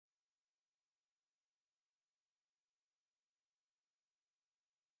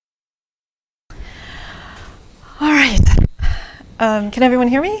Can everyone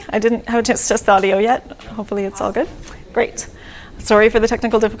hear me? I didn't have a chance to test the audio yet. Hopefully it's all good. Great. Sorry for the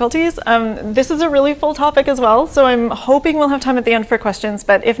technical difficulties. This is a really full topic as well, so I'm hoping we'll have time at the end for questions,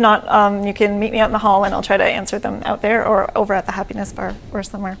 but if not, you can meet me out in the hall and I'll try to answer them out there or over at the Happiness Bar or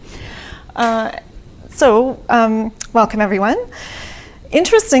somewhere. Welcome everyone.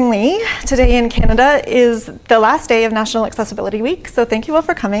 Interestingly, today in Canada is the last day of National Accessibility Week, so thank you all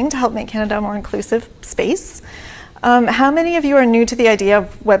for coming to help make Canada a more inclusive space. How many of you are new to the idea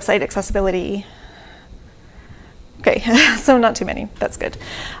of website accessibility? Okay, so not too many, that's good.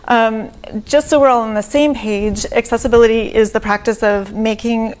 Just so we're all on the same page, accessibility is the practice of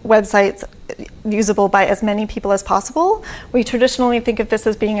making websites usable by as many people as possible. We traditionally think of this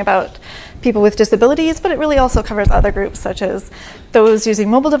as being about people with disabilities, but it really also covers other groups such as those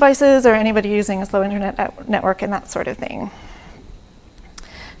using mobile devices or anybody using a slow internet network and that sort of thing.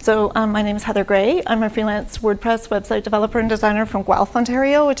 So my name is Heather Gray. I'm a freelance WordPress website developer and designer from Guelph,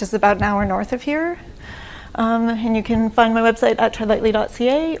 Ontario, which is about an hour north of here. And you can find my website at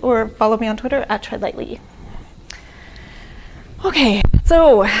treadlightly.ca or follow me on Twitter at treadlightly. Okay,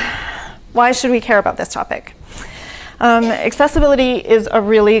 so why should we care about this topic? Accessibility is a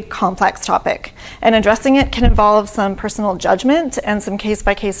really complex topic, and addressing it can involve some personal judgment and some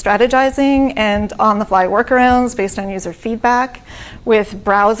case-by-case strategizing and on-the-fly workarounds based on user feedback with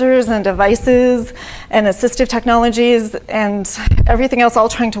browsers and devices and assistive technologies and everything else all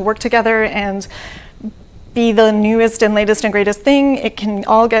trying to work together and be the newest and latest and greatest thing. It can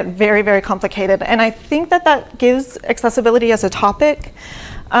all get very, very complicated. And I think that that gives accessibility as a topic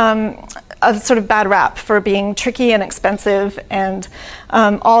a sort of bad rap for being tricky and expensive and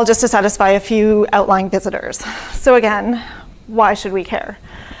all just to satisfy a few outlying visitors. So again, why should we care?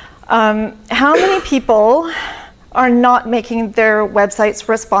 How many people are not making their websites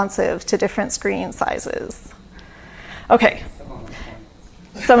responsive to different screen sizes? Okay.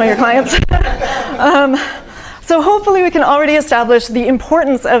 Some of your clients. So hopefully we can already establish the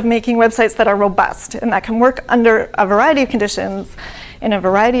importance of making websites that are robust and that can work under a variety of conditions in a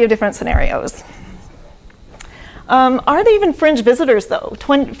variety of different scenarios. Are they even fringe visitors though?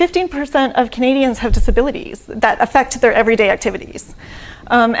 15% of Canadians have disabilities that affect their everyday activities.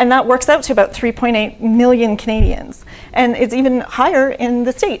 And that works out to about 3.8 million Canadians. And it's even higher in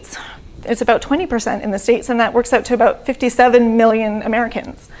the States. It's about 20% in the States, and that works out to about 57 million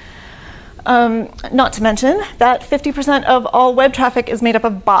Americans. Not to mention that 50% of all web traffic is made up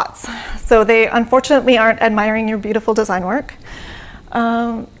of bots. So they unfortunately aren't admiring your beautiful design work.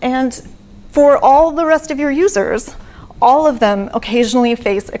 And for all the rest of your users, all of them occasionally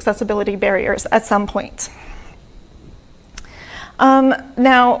face accessibility barriers at some point.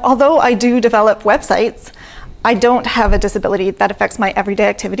 Now, although I do develop websites, I don't have a disability that affects my everyday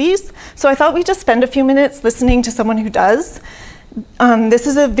activities, so I thought we'd just spend a few minutes listening to someone who does. This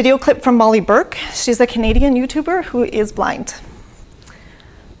is a video clip from Molly Burke. She's a Canadian YouTuber who is blind.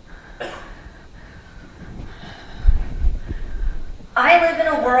 I live in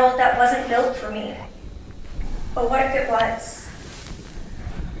a world that wasn't built for me. But what if it was?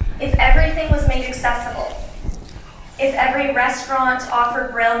 If everything was made accessible, if every restaurant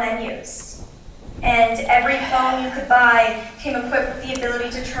offered Braille menus, and every phone you could buy came equipped with the ability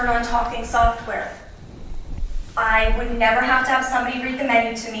to turn on talking software, I would never have to have somebody read the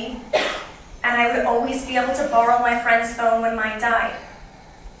menu to me, and I would always be able to borrow my friend's phone when mine died.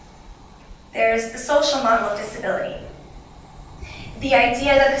 There's the social model of disability. The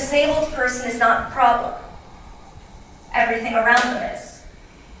idea that the disabled person is not the problem. Everything around them is.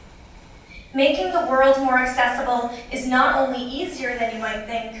 Making the world more accessible is not only easier than you might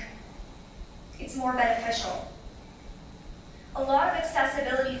think, it's more beneficial. A lot of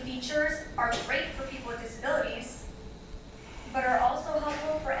accessibility features are great for people with disabilities, but are also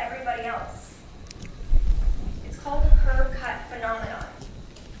helpful for everybody else. It's called the curb cut phenomenon.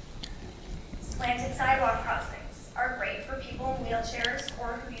 Slanted sidewalk crossings are great for people in wheelchairs or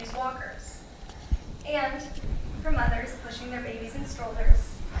who use walkers, and for mothers pushing their babies in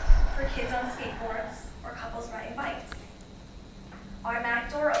strollers, for kids on skateboards, or couples riding bikes.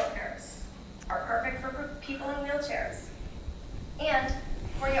 Automatic door openers are perfect for people in wheelchairs, and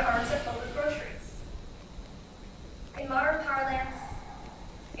for your arms are filled with groceries. In modern parlance,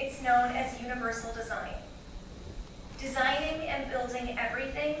 it's known as universal design. Designing and building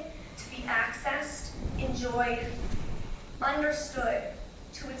everything to be accessed, enjoyed, understood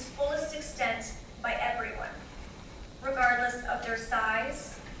to its fullest extent by everyone, regardless of their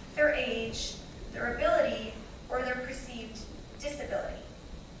size, their age, their ability, or their perceived disability.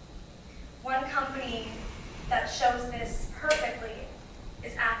 One company that shows this perfectly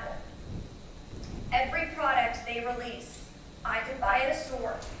is Apple. Every product they release, I could buy at a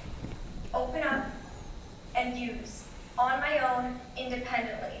store, open up, and use on my own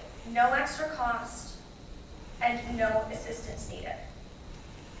independently. No extra cost and no assistance needed.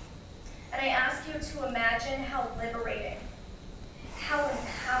 And I ask you to imagine how liberating, how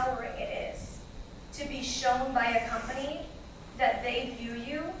empowering it is to be shown by a company that they view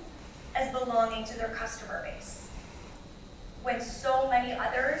you as belonging to their customer base, when so many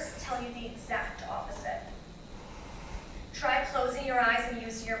others tell you the exact opposite. Try closing your eyes and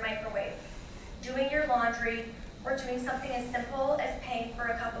using your microwave, doing your laundry, or doing something as simple as paying for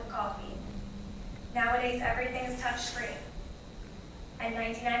a cup of coffee. Nowadays, everything is touchscreen, and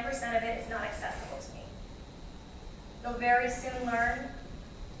 99% of it is not accessible to me. You'll very soon learn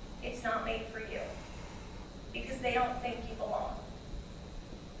it's not made for you, because they don't think you belong.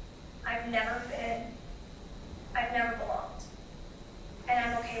 I've never belonged, and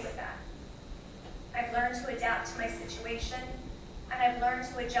I'm okay with that. I've learned to adapt to my situation, and I've learned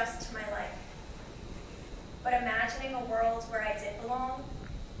to adjust to my life. But imagining a world where I did belong,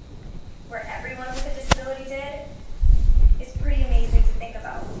 where everyone with a disability did, is pretty amazing to think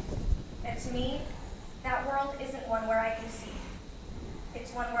about. And to me, that world isn't one where I can see.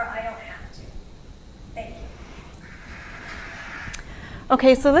 It's one where I don't have to. Thank you.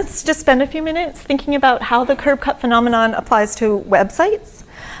 Okay, so let's just spend a few minutes thinking about how the curb cut phenomenon applies to websites.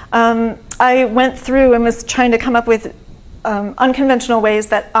 I went through and was trying to come up with unconventional ways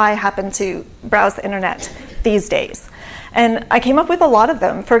that I happen to browse the internet these days. And I came up with a lot of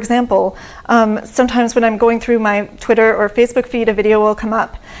them. For example, sometimes when I'm going through my Twitter or Facebook feed, a video will come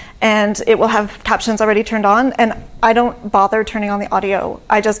up and it will have captions already turned on, and I don't bother turning on the audio.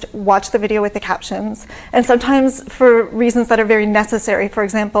 I just watch the video with the captions. And sometimes for reasons that are very necessary, for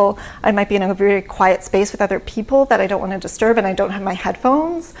example, I might be in a very quiet space with other people that I don't want to disturb and I don't have my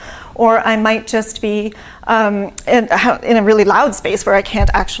headphones, or I might just be in a really loud space where I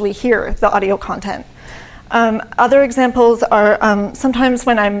can't actually hear the audio content. Other examples are sometimes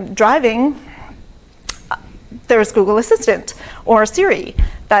when I'm driving, there's Google Assistant or Siri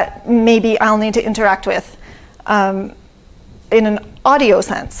that maybe I'll need to interact with in an audio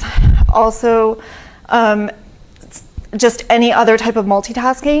sense. Also, just any other type of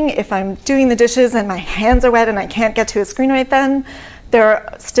multitasking. If I'm doing the dishes and my hands are wet and I can't get to a screen right then, there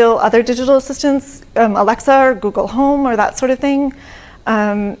are still other digital assistants, Alexa or Google Home or that sort of thing.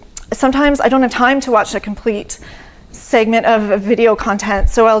 Sometimes I don't have time to watch a complete segment of video content,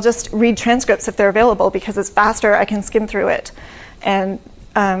 so I'll just read transcripts if they're available because it's faster. I can skim through it and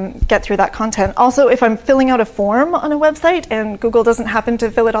get through that content. Also, if I'm filling out a form on a website and Google doesn't happen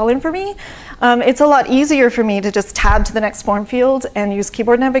to fill it all in for me, it's a lot easier for me to just tab to the next form field and use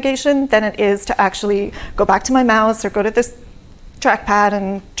keyboard navigation than it is to actually go back to my mouse or go to this trackpad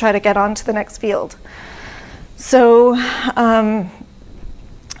and try to get on to the next field. So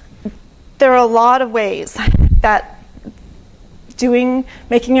there are a lot of ways that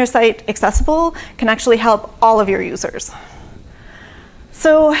making your site accessible can actually help all of your users.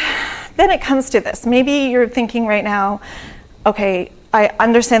 So then it comes to this. Maybe you're thinking right now, okay, I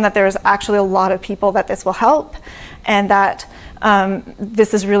understand that there's actually a lot of people that this will help and that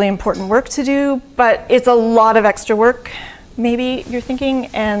this is really important work to do, but it's a lot of extra work, maybe you're thinking,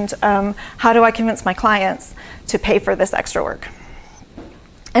 and how do I convince my clients to pay for this extra work?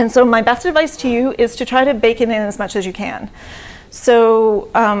 And so my best advice to you is to try to bake it in as much as you can. So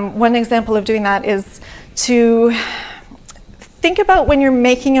one example of doing that is to think about when you're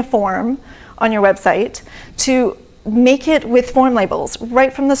making a form on your website to make it with form labels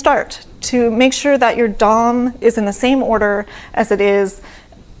right from the start, to make sure that your DOM is in the same order as it is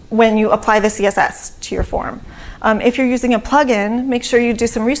when you apply the CSS to your form. If you're using a plugin, make sure you do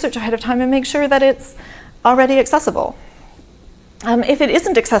some research ahead of time and make sure that it's already accessible. If it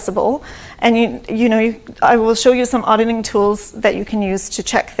isn't accessible, and I will show you some auditing tools that you can use to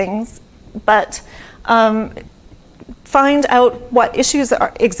check things, but find out what issues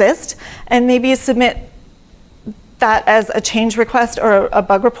exist and maybe submit that as a change request or a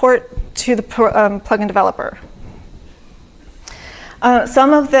bug report to the plugin developer.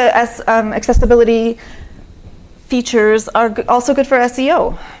 Some of the accessibility features are also good for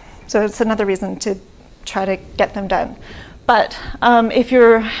SEO, so it's another reason to try to get them done. But if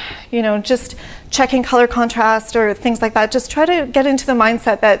you're, just checking color contrast or things like that, just try to get into the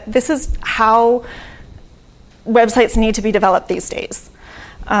mindset that this is how websites need to be developed these days.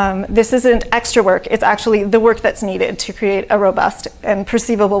 This isn't extra work. It's actually the work that's needed to create a robust and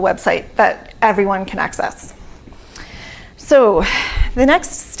perceivable website that everyone can access. So the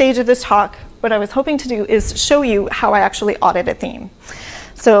next stage of this talk, what I was hoping to do is show you how I actually audit a theme.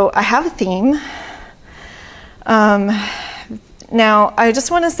 So I have a theme. Now, I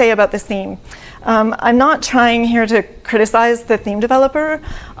just want to say about this theme, I'm not trying here to criticize the theme developer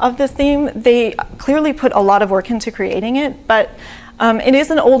of this theme. They clearly put a lot of work into creating it, but it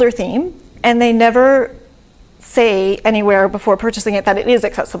is an older theme, and they never say anywhere before purchasing it that it is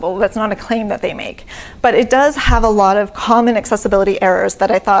accessible. That's not a claim that they make. But it does have a lot of common accessibility errors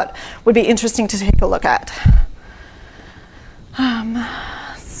that I thought would be interesting to take a look at.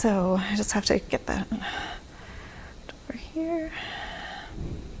 So I just have to get that over here.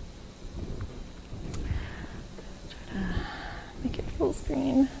 Try to make it full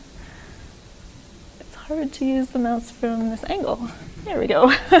screen. It's hard to use the mouse from this angle. There we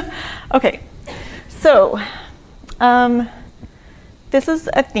go. Okay, so this is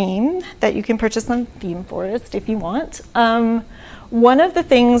a theme that you can purchase on Theme Forest if you want. One of the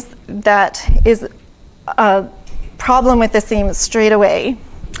things that is a problem with this theme straight away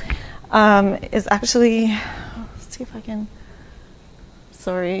is actually, let's see if I can,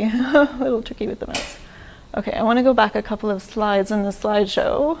 sorry, a little tricky with the mouse. Okay, I want to go back a couple of slides in the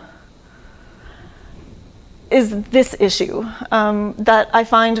slideshow. Is this issue that I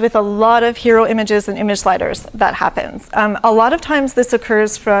find with a lot of hero images and image sliders that happens. A lot of times this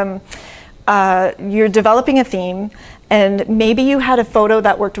occurs from you're developing a theme and maybe you had a photo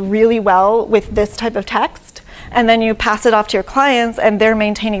that worked really well with this type of text, and then you pass it off to your clients and they're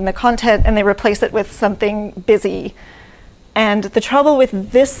maintaining the content and they replace it with something busy. And the trouble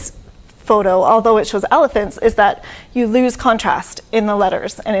with this photo, although it shows elephants, is that you lose contrast in the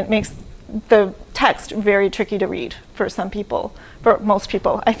letters and it makes the text very tricky to read for some people, for most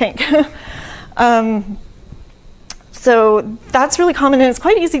people, I think. So that's really common and it's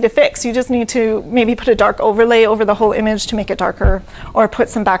quite easy to fix. You just need to maybe put a dark overlay over the whole image to make it darker, or put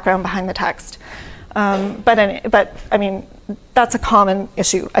some background behind the text. But I mean, that's a common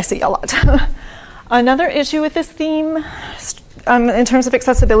issue I see a lot. Another issue with this theme, in terms of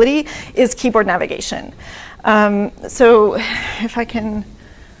accessibility, is keyboard navigation. So if I can,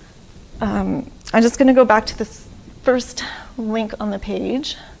 I'm just going to go back to this first link on the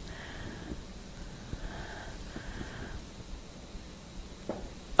page.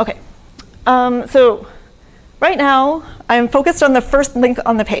 Okay, so right now I'm focused on the first link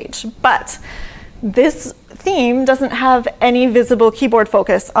on the page, but this theme doesn't have any visible keyboard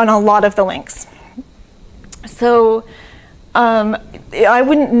focus on a lot of the links. So I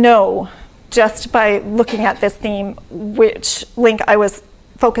wouldn't know just by looking at this theme which link I was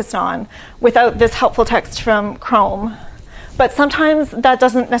focused on without this helpful text from Chrome. But sometimes that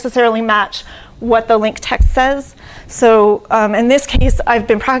doesn't necessarily match what the link text says. So in this case, I've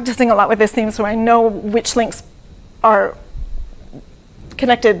been practicing a lot with this theme, so I know which links are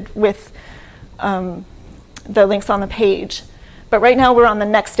connected with the links on the page. But right now we're on the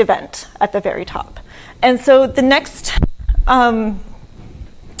next event at the very top. And so the next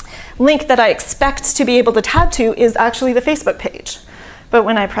link that I expect to be able to tab to is actually the Facebook page. But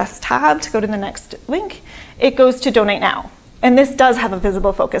when I press tab to go to the next link, it goes to Donate Now. And this does have a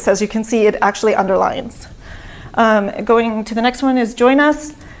visible focus. As you can see, it actually underlines. Going to the next one is Join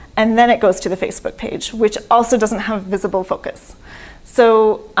Us, and then it goes to the Facebook page, which also doesn't have visible focus.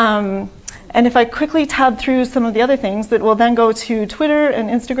 So, and if I quickly tab through some of the other things, it will then go to Twitter and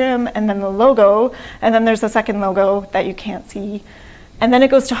Instagram, and then the logo, and then there's a second logo that you can't see, and then it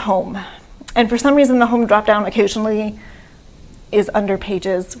goes to Home. And for some reason, the Home dropdown occasionally is under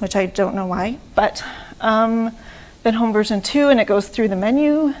Pages, which I don't know why, but then Home version 2, and it goes through the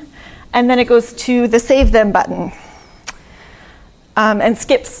menu, and then it goes to the Save Them button, and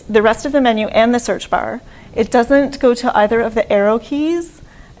skips the rest of the menu and the search bar. It doesn't go to either of the arrow keys,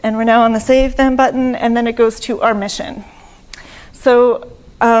 and we're now on the Save Them button, and then it goes to Our Mission. So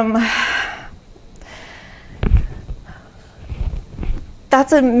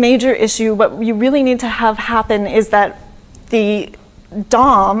that's a major issue. What you really need to have happen is that the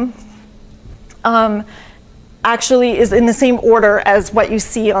DOM actually is in the same order as what you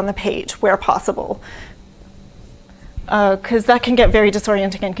see on the page, where possible. Because that can get very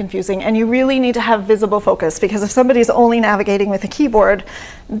disorienting and confusing, and you really need to have visible focus, because if somebody's only navigating with a keyboard,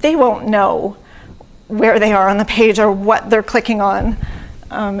 they won't know where they are on the page or what they're clicking on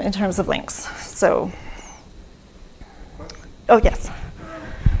in terms of links. So, oh yes.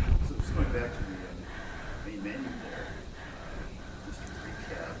 So just going back to the main menu there, just to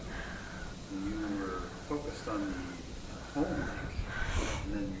recap, you were focused on the home link,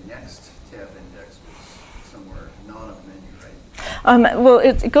 and then your next tab index was somewhere not on the menu, right? Well,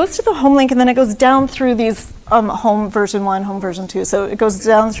 it goes to the home link, and then it goes down through these Home version 1, Home version 2. So it goes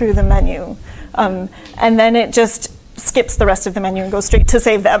down through the menu, and then it just skips the rest of the menu and goes straight to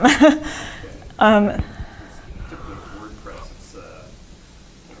Save Them. Typically with WordPress, it's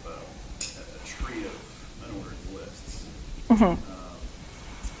Do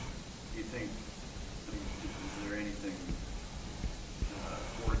you think, is there anything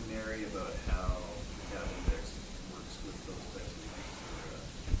ordinary about how the tab index works with those types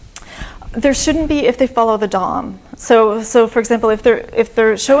of links? There shouldn't be if they follow the DOM. So for example, if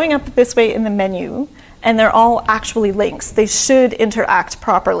they're showing up this way in the menu and they're all actually links, they should interact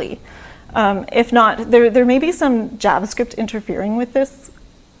properly. If not, there may be some JavaScript interfering with this,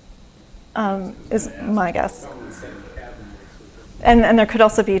 is my guess. And there could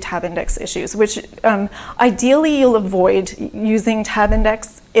also be tab index issues, which ideally you'll avoid using tab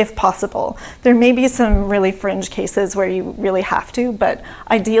index if possible. There may be some really fringe cases where you really have to, but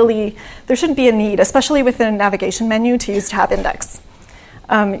ideally there shouldn't be a need, especially within a navigation menu, to use tab index.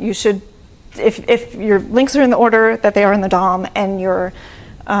 You should, if your links are in the order that they are in the DOM and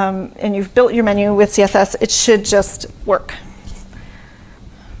you've built your menu with CSS, it should just work.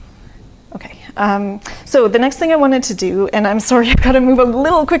 Okay, so the next thing I wanted to do, and I'm sorry I've got to move a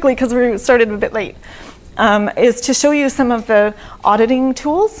little quickly because we started a bit late, is to show you some of the auditing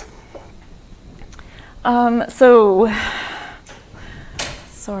tools.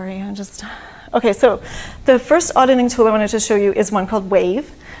 Okay, so the first auditing tool I wanted to show you is one called Wave.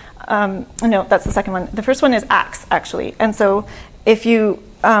 No, that's the second one. The first one is Axe, actually. And so if you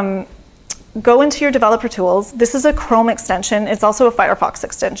go into your developer tools, this is a Chrome extension. It's also a Firefox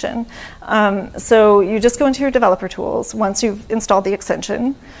extension. So you just go into your developer tools once you've installed the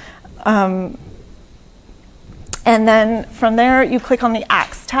extension. And then from there, you click on the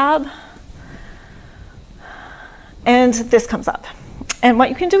Axe tab. And this comes up. And what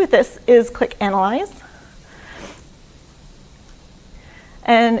you can do with this is click Analyze.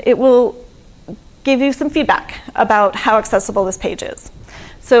 And it will give you some feedback about how accessible this page is.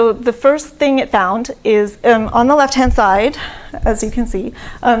 So the first thing it found is on the left-hand side, as you can see,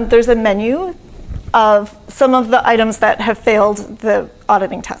 there's a menu of some of the items that have failed the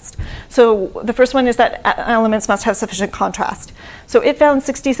auditing test. So the first one is that elements must have sufficient contrast. So it found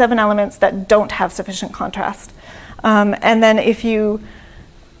 67 elements that don't have sufficient contrast. And then if you,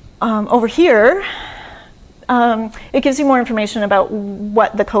 over here, it gives you more information about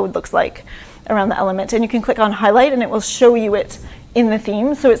what the code looks like around the element. And you can click on Highlight and it will show you it in the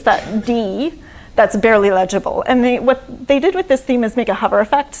theme. So it's that D that's barely legible. And what they did with this theme is make a hover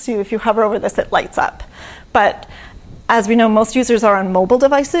effect. So if you hover over this, it lights up. But as we know, most users are on mobile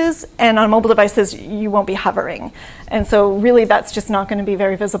devices, and on mobile devices, you won't be hovering. And so really, that's just not going to be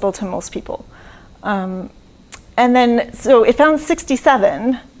very visible to most people. And then, so it found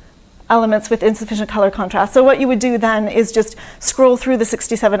 67 elements with insufficient color contrast. So what you would do then is just scroll through the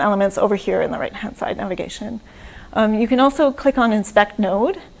 67 elements over here in the right-hand side navigation. You can also click on Inspect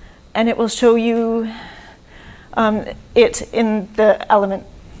Node, and it will show you it in the element.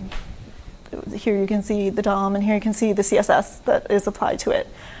 Here you can see the DOM, and here you can see the CSS that is applied to it.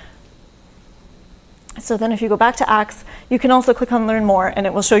 So then if you go back to Axe, you can also click on Learn More, and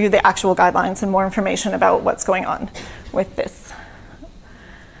it will show you the actual guidelines and more information about what's going on with this.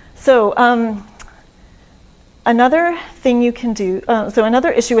 So another thing you can do, so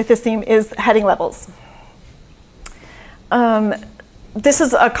another issue with this theme is heading levels. This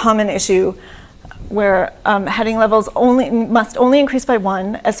is a common issue where heading levels must only increase by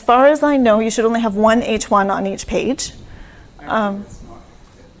 1. As far as I know, you should only have one H1 on each page.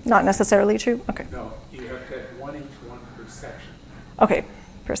 Not necessarily true? Okay. No, you have to have one H1 per section. Okay,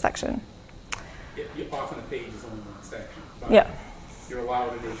 per section. Often a page is only one section. Yeah. You're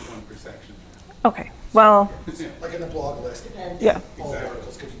allowed an H1 per section. Okay, well. Like in the blog list. Yeah. All the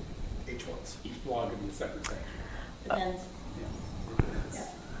articles give you H1s. Each blog will be a separate section. Depends.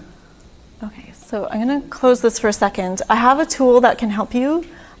 Okay, so I'm going to close this for a second. I have a tool that can help you.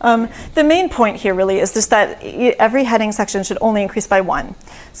 The main point here really is just that every heading section should only increase by 1.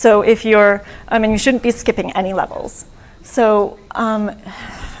 So if you're, you shouldn't be skipping any levels. So,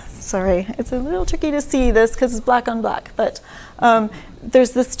 sorry, it's a little tricky to see this because it's black on black, but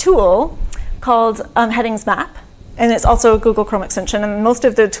there's this tool called Headings Map, and it's also a Google Chrome extension, and most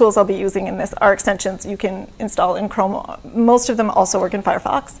of the tools I'll be using in this are extensions you can install in Chrome. Most of them also work in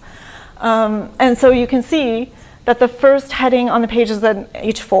Firefox. And so you can see that the first heading on the page is an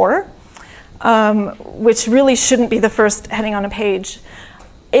H4, which really shouldn't be the first heading on a page.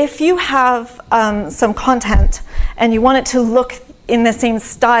 If you have some content and you want it to look in the same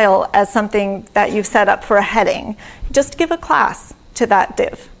style as something that you've set up for a heading, just give a class to that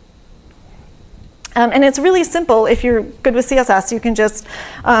div. And it's really simple. If you're good with CSS, you can just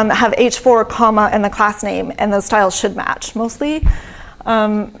have H4, comma, and the class name, and the styles should match mostly.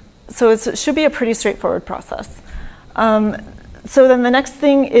 So it should be a pretty straightforward process. So then the next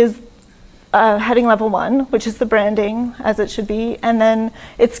thing is heading level 1, which is the branding as it should be, and then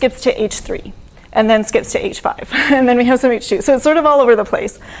it skips to H3, and then skips to H5, and then we have some H2. So it's sort of all over the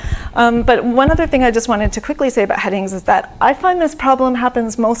place. But one other thing I just wanted to quickly say about headings is that I find this problem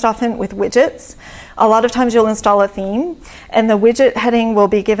happens most often with widgets. A lot of times you'll install a theme, and the widget heading will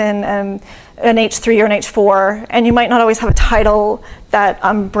be given an H3 or an H4, and you might not always have a title that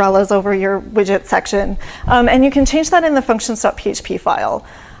umbrellas over your widget section. And you can change that in the functions.php file.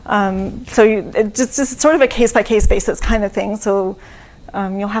 So it's just sort of a case-by-case basis kind of thing, so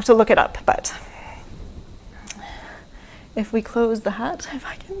you'll have to look it up. But if we close the hat, if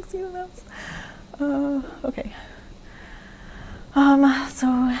I can see the mouse. Okay.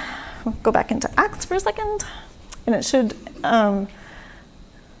 So we'll go back into Axe for a second, and it should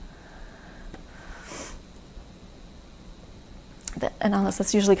the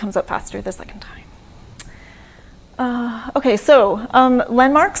analysis usually comes up faster the second time. Okay, so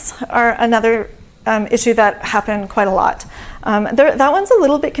landmarks are another issue that happen quite a lot. That one's a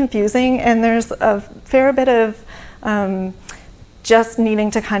little bit confusing, and there's a fair bit of just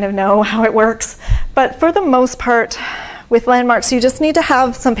needing to kind of know how it works. But for the most part, with landmarks, you just need to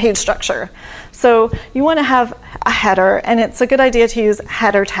have some page structure. So you want to have a header, and it's a good idea to use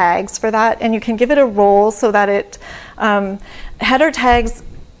header tags for that, and you can give it a role so that it, header tags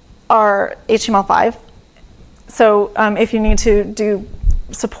are HTML5. So if you need to do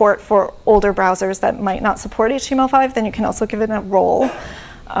support for older browsers that might not support HTML5, then you can also give it a role.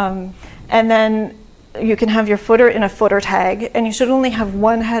 And then you can have your footer in a footer tag, and you should only have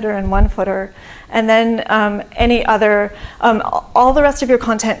one header and one footer. And then any other, all the rest of your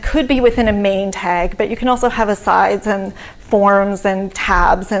content could be within a main tag, but you can also have asides and forms and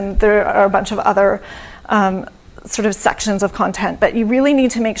tabs, and there are a bunch of other sort of sections of content. But you really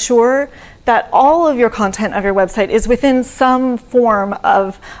need to make sure that all of your content of your website is within some form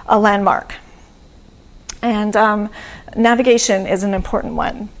of a landmark. And navigation is an important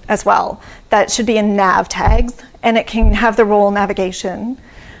one as well. That should be in nav tags, and it can have the role navigation.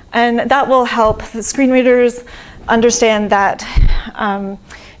 And that will help the screen readers understand that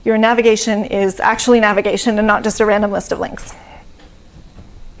your navigation is actually navigation and not just a random list of links.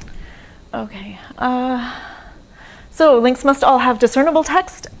 Okay. So links must all have discernible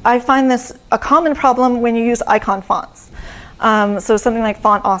text. I find this a common problem when you use icon fonts. So something like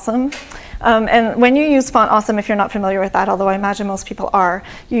Font Awesome. And when you use Font Awesome, if you're not familiar with that, although I imagine most people are,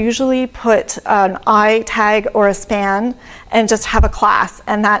 you usually put an I tag or a span and just have a class,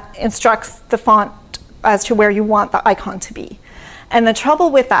 and that instructs the font as to where you want the icon to be. And the trouble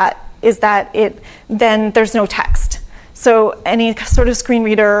with that is that then there's no text. So any sort of screen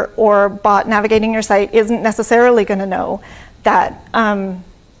reader or bot navigating your site isn't necessarily going to know that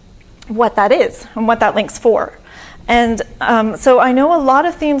what that is and what that link's for. And so I know a lot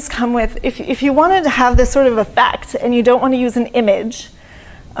of themes come with, if you wanted to have this sort of effect and you don't want to use an image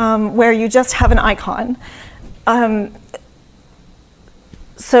where you just have an icon.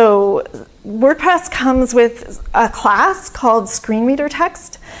 So WordPress comes with a class called screen reader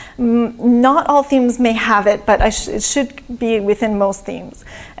text. Not all themes may have it, but it should be within most themes.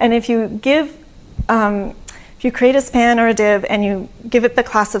 And if you give, if you create a span or a div and you give it the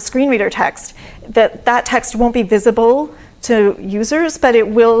class of screen reader text, that text won't be visible to users, but it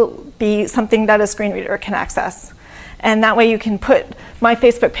will be something that a screen reader can access. And that way you can put my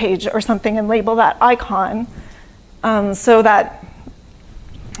Facebook page or something and label that icon so that,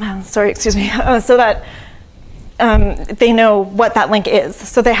 so that they know what that link is.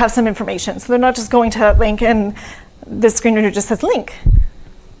 So they have some information. So they're not just going to that link and the screen reader just says link.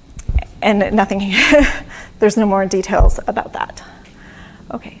 And nothing, there's no more details about that.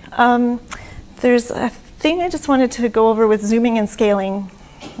 Okay, there's a thing I just wanted to go over with zooming and scaling.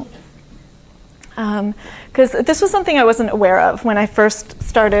 Because this was something I wasn't aware of when I first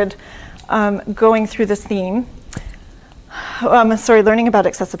started going through this theme. Learning about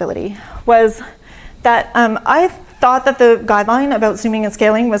accessibility, was that I thought that the guideline about zooming and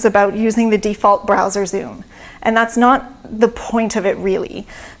scaling was about using the default browser zoom. And that's not the point of it, really.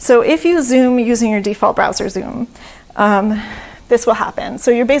 So if you zoom using your default browser zoom, this will happen. So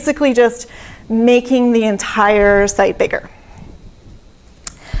you're basically just making the entire site bigger.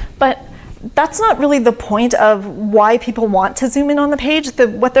 But that's not really the point of why people want to zoom in on the page.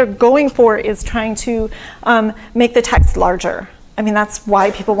 What they're going for is trying to make the text larger. I mean, that's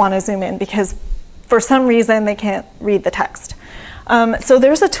why people want to zoom in, because for some reason they can't read the text. So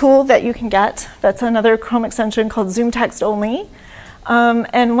there's a tool that you can get that's another Chrome extension called Zoom Text Only.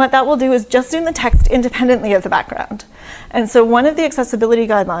 And what that will do is just zoom the text independently of the background. And so one of the accessibility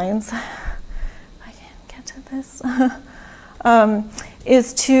guidelines, if I can get to this,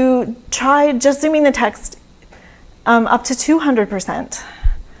 is to try just zooming the text up to 200%.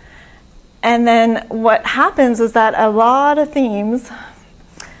 And then what happens is that a lot of themes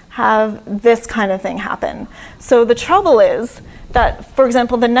have this kind of thing happen. So the trouble is that, for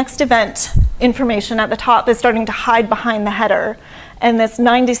example, the next event information at the top is starting to hide behind the header, and this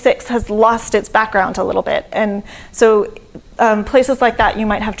 96 has lost its background a little bit. And so places like that, you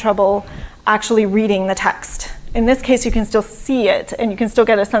might have trouble actually reading the text. In this case, you can still see it, and you can still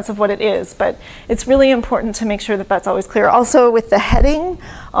get a sense of what it is, but it's really important to make sure that that's always clear. Also, with the heading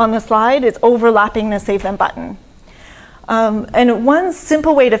on the slide, it's overlapping the Save Them button. And one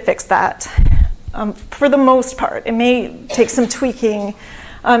simple way to fix that, for the most part, it may take some tweaking,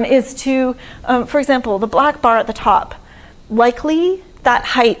 is to, for example, the black bar at the top, likely that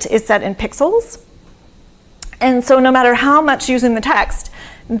height is set in pixels. And so no matter how much using the text,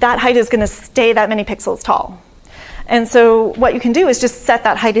 that height is going to stay that many pixels tall. And so what you can do is just set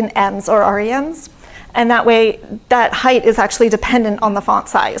that height in ems or rems, and that way that height is actually dependent on the font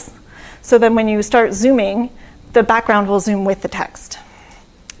size. So then when you start zooming, the background will zoom with the text.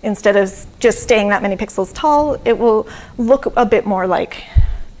 Instead of just staying that many pixels tall, it will look a bit more like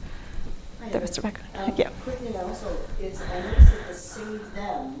the rest of the background. Yeah. Quick thing also is, I noticed that the Save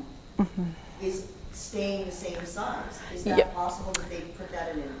Them is staying the same size. Is that possible that they put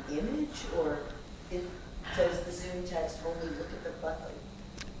that in an image, or does the Zoom text only look at the button?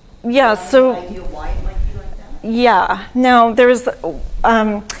 Yeah, so Any idea why it might be like that? yeah. Now there's,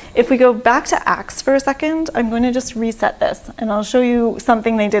 if we go back to Axe for a second, I'm going to just reset this, and I'll show you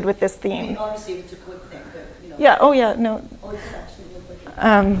something they did with this I theme. mean, obviously it's a quick thing, but you know. Yeah. Oh yeah. No. Oh, it could actually look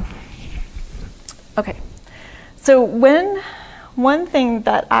like it. Okay, so one thing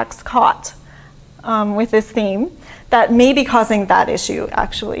that Axe caught with this theme that may be causing that issue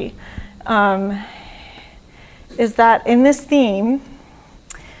actually is that in this theme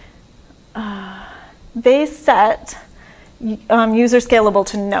they set user scalable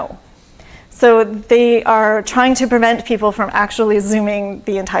to no. So they are trying to prevent people from actually zooming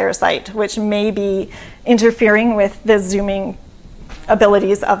the entire site, which may be interfering with the zooming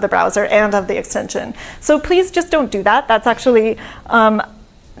abilities of the browser and of the extension. So please just don't do that. That's actually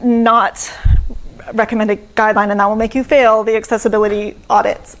not recommended guideline, and that will make you fail the accessibility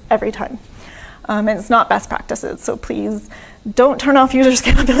audits every time. And it's not best practices, so please don't turn off user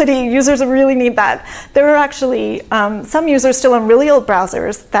scalability. Users really need that. There are actually some users still on really old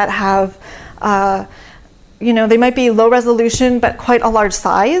browsers that have, they might be low resolution but quite a large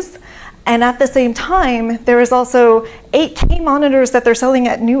size. And at the same time, there is also 8K monitors that they're selling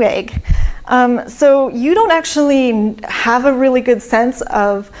at Newegg. So you don't actually have a really good sense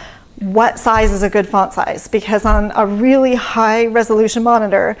of what size is a good font size, because on a really high resolution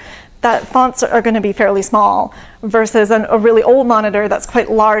monitor, that fonts are going to be fairly small, versus a really old monitor that's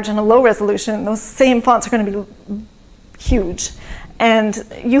quite large and a low resolution. Those same fonts are going to be huge. And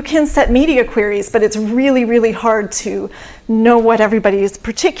you can set media queries, but it's really, really hard to know what everybody's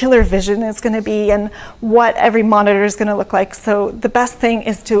particular vision is going to be and what every monitor is going to look like. So the best thing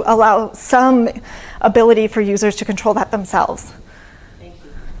is to allow some ability for users to control that themselves. Thank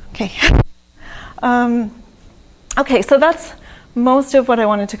you. Okay. Okay, so that's most of what I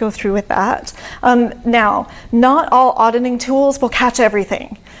wanted to go through with that. Now, not all auditing tools will catch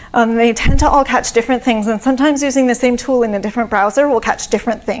everything. They tend to all catch different things, and sometimes using the same tool in a different browser will catch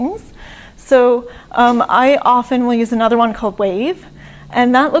different things. So I often will use another one called Wave,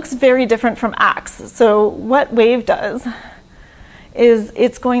 and that looks very different from Axe. So what Wave does is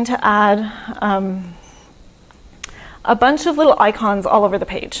it's going to add a bunch of little icons all over the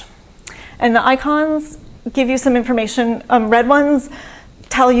page. And the icons give you some information. Red ones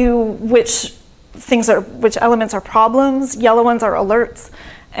tell you which elements are problems. Yellow ones are alerts.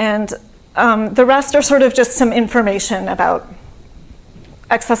 And the rest are sort of just some information about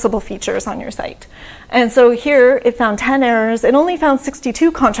accessible features on your site. And so here it found 10 errors. It only found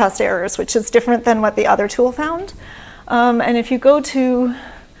 62 contrast errors, which is different than what the other tool found. And if you go to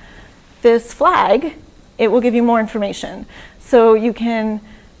this flag, it will give you more information. So you can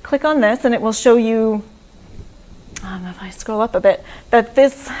click on this and it will show you, if I scroll up a bit, that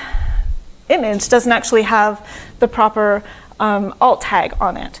this image doesn't actually have the proper alt tag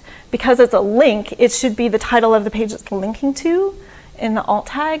on it. Because it's a link, it should be the title of the page it's linking to in the alt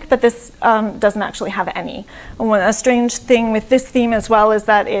tag, but this doesn't actually have any. And a strange thing with this theme as well is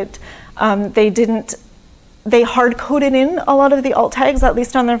that they hard-coded in a lot of the alt tags, at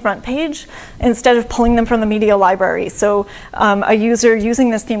least on their front page, instead of pulling them from the media library. So a user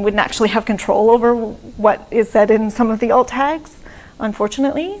using this theme wouldn't actually have control over what is said in some of the alt tags,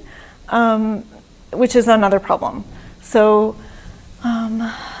 unfortunately, which is another problem. So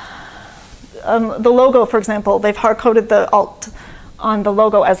The logo, for example, they've hard-coded the alt on the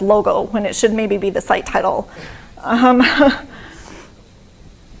logo as logo when it should maybe be the site title.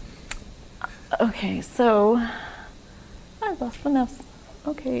 Okay, so I lost my mouse.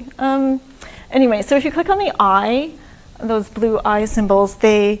 Okay. Anyway, so if you click on the eye, those blue eye symbols,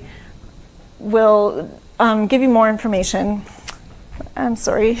 they will give you more information. I'm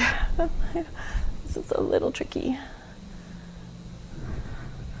sorry. This is a little tricky.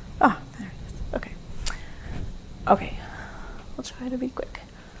 Ah, there it is. Okay. Okay. I'll try to be quick.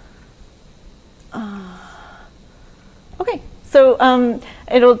 Okay, so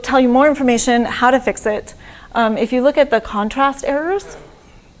it'll tell you more information, how to fix it. If you look at the contrast errors,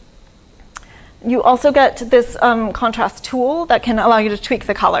 you also get this contrast tool that can allow you to tweak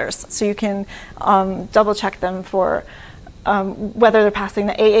the colors. So you can double check them for whether they're passing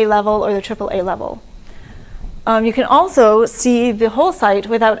the AA level or the AAA level. You can also see the whole site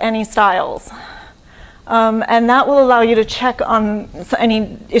without any styles. And that will allow you to check on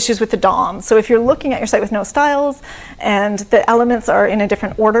any issues with the DOM. So if you're looking at your site with no styles and the elements are in a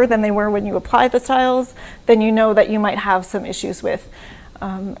different order than they were when you applied the styles, then you know that you might have some issues with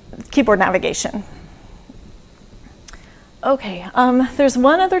keyboard navigation. Okay, there's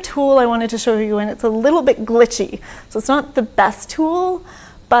one other tool I wanted to show you, and it's a little bit glitchy. So it's not the best tool,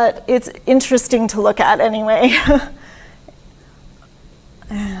 but it's interesting to look at anyway.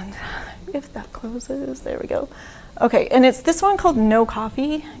 And if that closes, there we go. Okay, and it's this one called No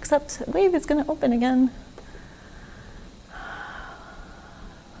Coffee, except Wave is going to open again.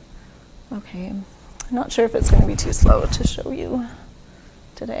 Okay, I'm not sure if it's going to be too slow to show you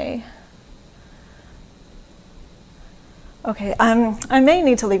today. Okay, I may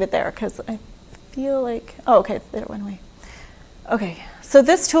need to leave it there because I feel like, oh, okay, there it went away. Okay, so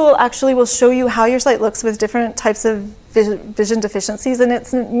this tool actually will show you how your site looks with different types of vision deficiencies, and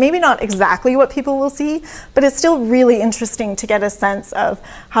it's maybe not exactly what people will see, but it's still really interesting to get a sense of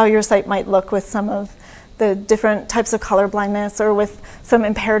how your site might look with some of the different types of color blindness or with some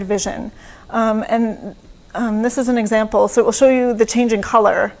impaired vision. This is an example, so it will show you the change in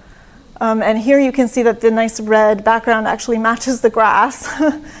color. And here you can see that the nice red background actually matches the grass.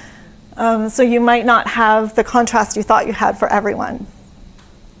 So you might not have the contrast you thought you had for everyone.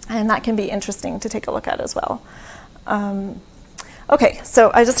 And that can be interesting to take a look at as well. Okay,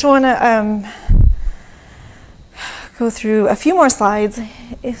 so I just want to go through a few more slides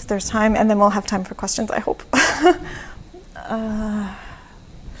if there's time, and then we'll have time for questions, I hope.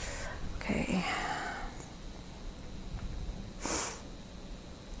 Okay.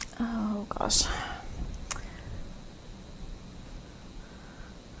 Oh, gosh.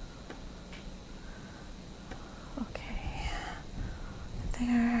 Okay.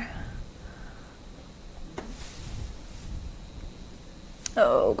 There.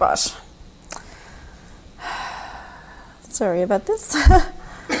 Oh, gosh. Sorry about this.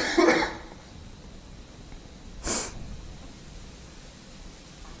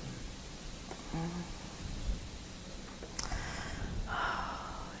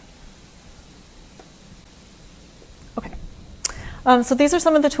 Okay. So these are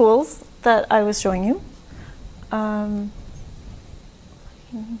some of the tools that I was showing you.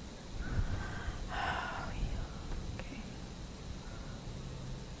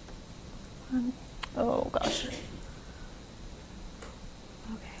 Oh gosh.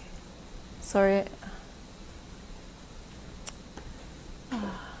 Okay. Sorry. Okay.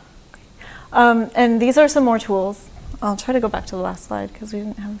 And these are some more tools. I'll try to go back to the last slide because we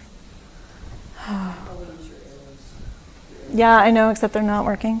didn't have. Yeah, I know, except they're not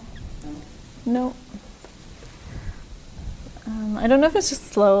working. No. I don't know if it's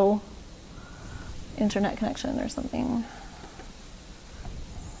just slow internet connection or something.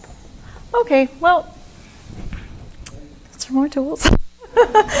 Okay, well, some more tools.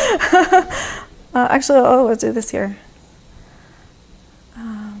 Actually, I'll do this here.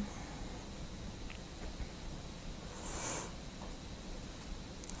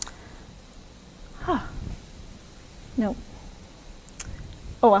 No.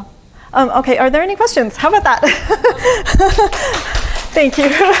 Oh, well. Okay, are there any questions? How about that? Thank you.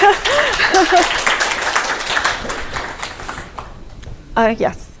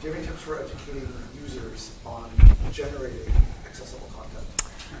 Yes. Do you have any tips for educating users on generating accessible content?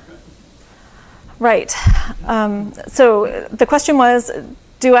 Right. So the question was,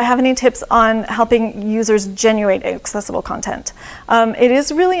 do I have any tips on helping users generate accessible content? It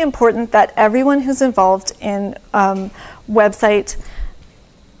is really important that everyone who's involved in website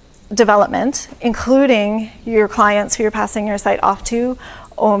development, including your clients who you're passing your site off to,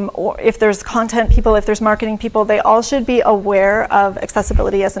 or if there's content people, if there's marketing people, they all should be aware of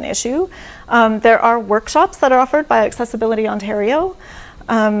accessibility as an issue. There are workshops that are offered by Accessibility Ontario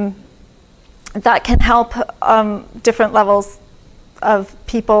that can help different levels of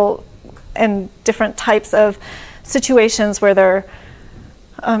people and different types of situations where they're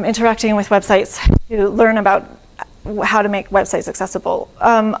interacting with websites to learn about how to make websites accessible.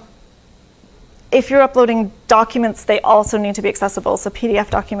 If you're uploading documents, they also need to be accessible, so PDF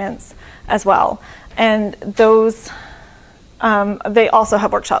documents as well. And those, they also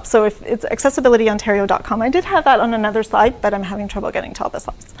have workshops. So if it's accessibilityontario.com, I did have that on another slide, but I'm having trouble getting to all the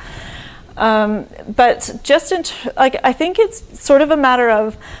slides. But just I think it's sort of a matter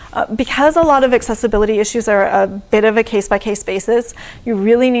of, because a lot of accessibility issues are a bit of a case-by-case basis, you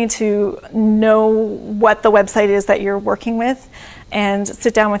really need to know what the website is that you're working with and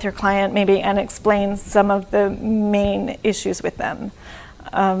sit down with your client maybe and explain some of the main issues with them.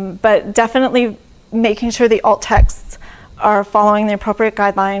 But definitely making sure the alt texts are following the appropriate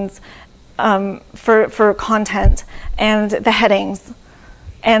guidelines for content, and the headings,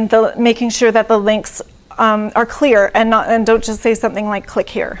 and making sure that the links are clear and don't just say something like "click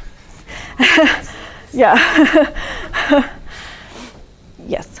here." Yeah.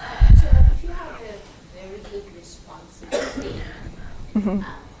 Yes. So if you have a very good responsive theme, Mm-hmm.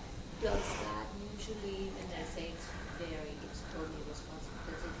 does that usually, when I say it's totally responsive,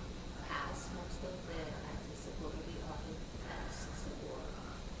 does it pass most of the accessibility audit tests,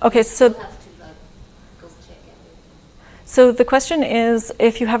 or Okay, so you have to go check everything? So the question is,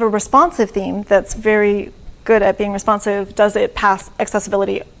 if you have a responsive theme that's very good at being responsive, does it pass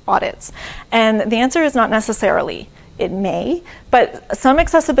accessibility audits? And the answer is not necessarily. It may, but some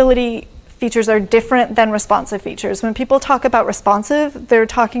accessibility features are different than responsive features. When people talk about responsive, they're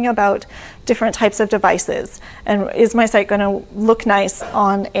talking about different types of devices. And is my site going to look nice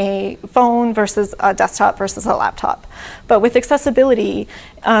on a phone versus a desktop versus a laptop? But with accessibility,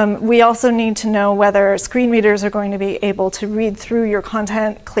 we also need to know whether screen readers are going to be able to read through your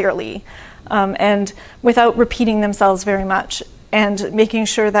content clearly and without repeating themselves very much, and making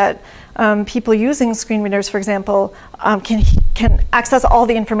sure that people using screen readers, for example, can access all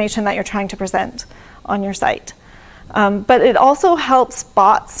the information that you're trying to present on your site. But it also helps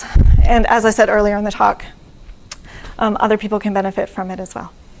bots, and as I said earlier in the talk, other people can benefit from it as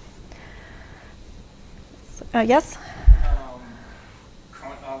well. Yes?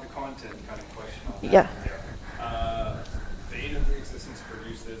 On the content kind of question on that. Yeah. Data for existence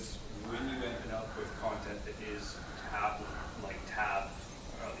produces when you end up with content that is tab,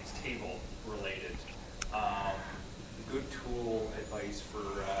 or at least table related. Good tool advice for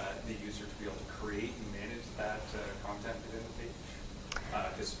the user to be able to create and manage that content within the page.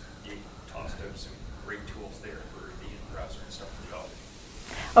 Because you tossed out some great tools there for the in-browser and stuff as well.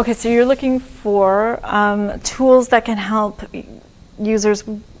 Okay, so you're looking for tools that can help users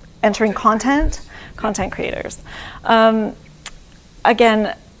entering content creators.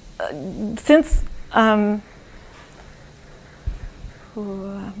 Again, since I'm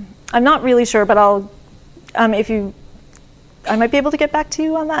not really sure, but I might be able to get back to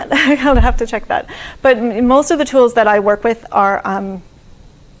you on that. I'll have to check that. But most of the tools that I work with are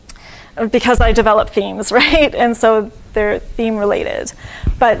because I develop themes, right? And so they're theme related.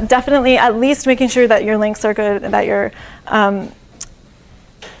 But definitely at least making sure that your links are good and that your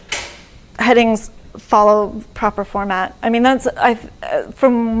headings follow proper format. I mean,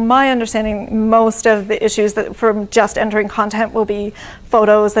 from my understanding, most of the issues that from just entering content will be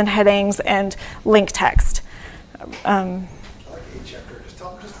photos and headings and link text. Like a checker.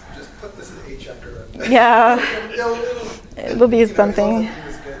 Just put this in a checker. Yeah. It'll be As long something. as the thing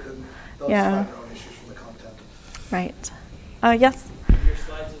is good, then they'll Yeah. just find their own issues from the content. Right. Yes? Are your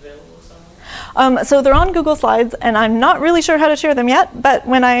slides available somewhere? So they're on Google Slides, and I'm not really sure how to share them yet, but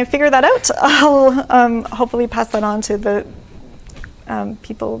when I figure that out, I'll hopefully pass that on to the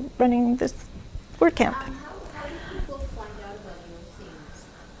people running this WordCamp. How do people find out about your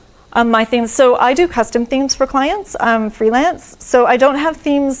themes? My themes, so I do custom themes for clients, freelance. So I don't have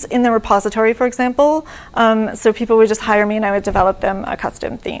themes in the repository, for example. So people would just hire me and I would develop them a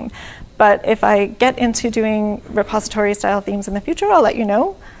custom theme. But if I get into doing repository style themes in the future, I'll let you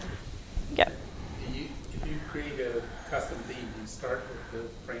know. Yeah. If you create a custom theme, you start with the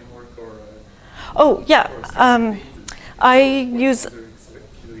framework or Oh, yeah. I use,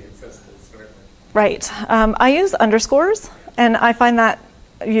 really accessible to start with. right. I use underscores, and I find that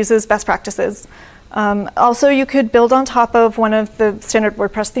uses best practices. Also, you could build on top of one of the standard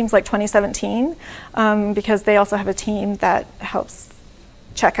WordPress themes like 2017, because they also have a team that helps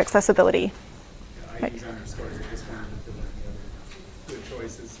check accessibility. I Right. use underscores. I just wanted to fill in the other good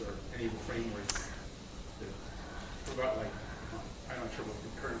choices. table frameworks that provide, like, I'm not sure what the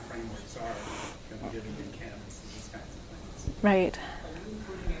current frameworks are, giving you Canvas and these kinds of things. Right. Are you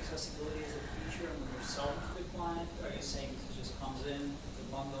including accessibility as a feature when you're selling to the client? Are you saying this just comes in the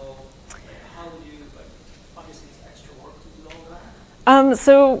bundle? Like, how would you, like, obviously it's extra work to do all that?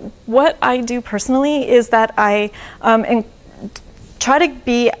 So what I do personally is that I try to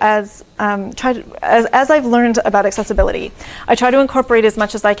be as I've learned about accessibility, I try to incorporate as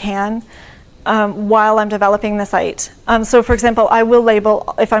much as I can while I'm developing the site. So for example, I will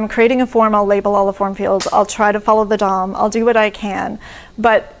label, if I'm creating a form, I'll label all the form fields. I'll try to follow the DOM. I'll do what I can.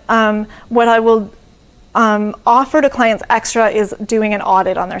 But what I will offer to clients extra is doing an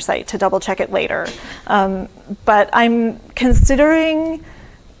audit on their site to double check it later. But I'm considering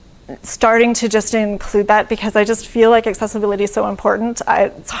starting to just include that because I just feel like accessibility is so important.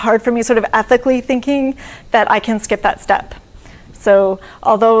 It's hard for me sort of ethically thinking that I can skip that step. So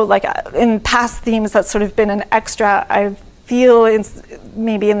although like in past themes that's sort of been an extra, I feel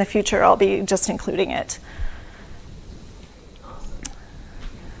maybe in the future I'll be just including it. Awesome.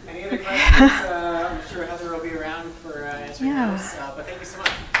 Any other questions? I'm sure Heather will be around for answering those. But thank you so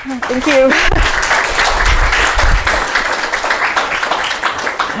much. Thank you.